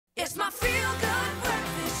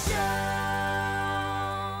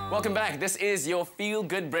Welcome back. This is your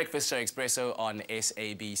feel-good breakfast show, Expresso, on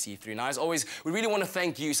SABC3. Now, as always, we really want to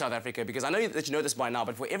thank you, South Africa, because I know that you know this by now,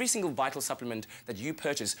 but for every single vital supplement that you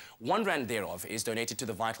purchase, R1 thereof is donated to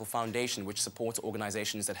the Vital Foundation, which supports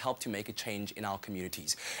organizations that help to make a change in our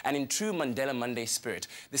communities. And in true Mandela Monday spirit,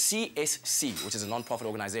 the CSC, which is a non-profit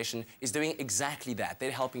organization, is doing exactly that.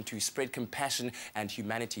 They're helping to spread compassion and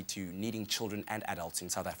humanity to needing children and adults in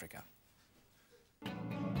South Africa.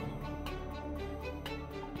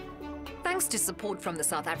 Thanks to support from the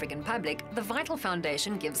South African public, the Vital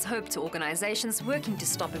Foundation gives hope to organizations working to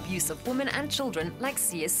stop abuse of women and children like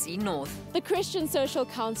CSC North. The Christian Social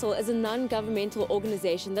Council is a non-governmental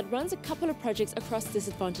organization that runs a couple of projects across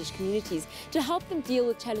disadvantaged communities to help them deal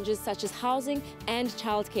with challenges such as housing and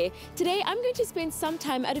childcare. Today, I'm going to spend some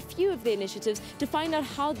time at a few of their initiatives to find out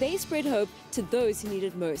how they spread hope to those who need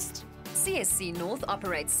it most. CSC North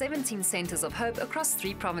operates 17 centers of hope across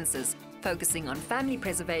 3 provinces, focusing on family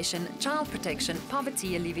preservation, child protection,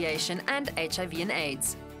 poverty alleviation, and HIV and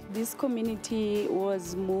AIDS. This community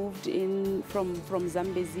was moved in from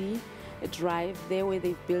Zambezi Drive, there where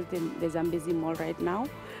they've built the Zambezi Mall right now.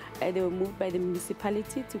 They were moved by the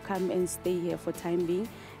municipality to come and stay here for time being.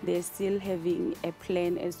 They're still having a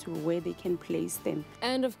plan as to where they can place them.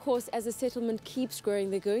 And of course, as the settlement keeps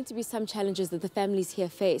growing, there are going to be some challenges that the families here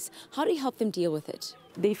face. How do you help them deal with it?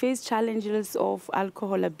 They face challenges of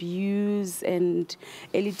alcohol abuse and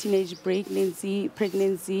early teenage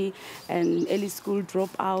pregnancy and early school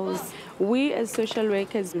dropouts. We as social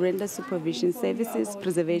workers render supervision services,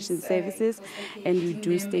 preservation services, and we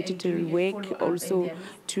do statutory work also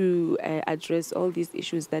to address all these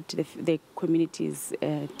issues that the community is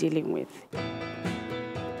dealing with.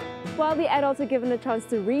 While the adults are given a chance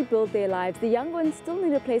to rebuild their lives, the young ones still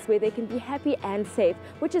need a place where they can be happy and safe,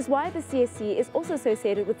 which is why the CSC is also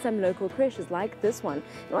associated with some local creches like this one.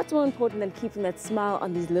 And what's more important than keeping that smile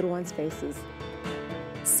on these little ones' faces?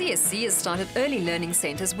 CSC has started early learning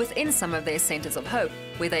centers within some of their centers of hope,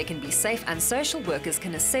 where they can be safe and social workers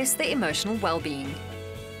can assess their emotional well-being.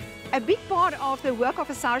 A big part of the work of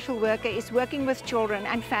a social worker is working with children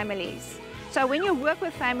and families. So when you work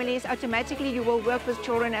with families, automatically you will work with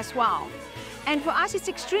children as well. And for us, it's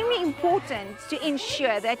extremely important to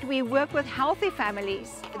ensure that we work with healthy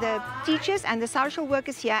families. The teachers and the social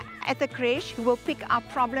workers here at the creche will pick up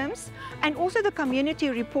problems, and also the community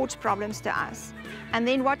reports problems to us. And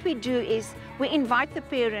then what we do is we invite the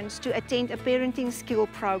parents to attend a parenting skill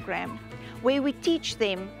program where we teach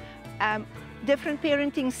them different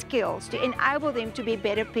parenting skills to enable them to be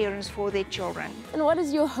better parents for their children. And what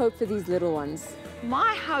is your hope for these little ones?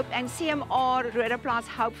 My hope, and CMR Rhodoplas's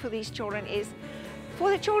hope for these children, is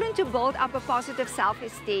for the children to build up a positive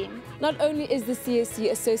self-esteem. Not only is the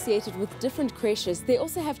CSC associated with different creches, they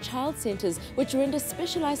also have child centers which render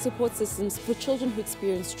specialized support systems for children who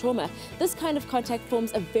experience trauma. This kind of contact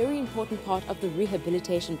forms a very important part of the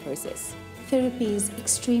rehabilitation process. Therapy is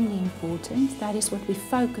extremely important. That is what we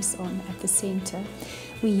focus on at the centre.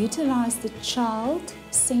 We utilise the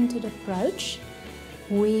child-centred approach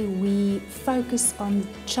where we focus on the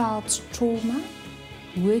child's trauma,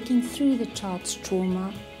 working through the child's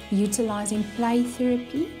trauma, utilising play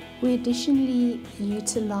therapy. We additionally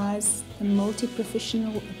utilise the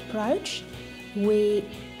multi-professional approach where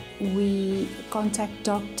we contact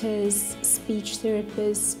doctors, speech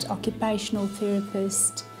therapists, occupational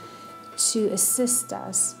therapists, to assist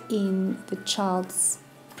us in the child's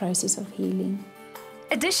process of healing.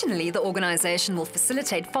 Additionally, the organisation will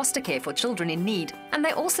facilitate foster care for children in need, and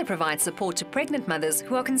they also provide support to pregnant mothers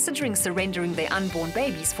who are considering surrendering their unborn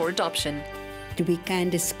babies for adoption. We can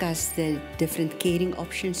discuss the different caring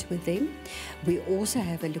options with them. We also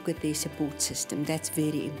have a look at their support system. That's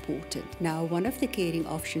very important. Now, one of the caring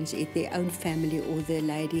options, if their own family or the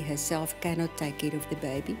lady herself cannot take care of the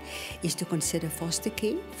baby, is to consider foster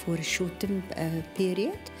care for a short-term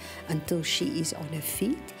period until she is on her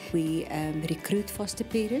feet. We recruit foster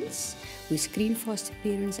parents, we screen foster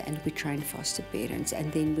parents, and we train foster parents.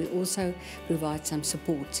 And then we also provide some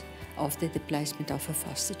support after the placement of a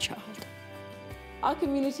foster child. Our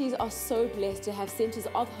communities are so blessed to have centres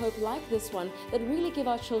of hope like this one that really give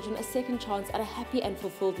our children a second chance at a happy and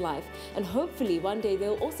fulfilled life. And hopefully one day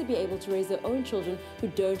they'll also be able to raise their own children who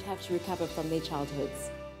don't have to recover from their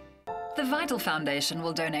childhoods. The Vital Foundation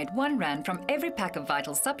will donate R1 from every pack of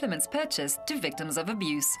vital supplements purchased to victims of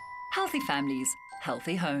abuse. Healthy families,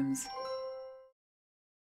 healthy homes.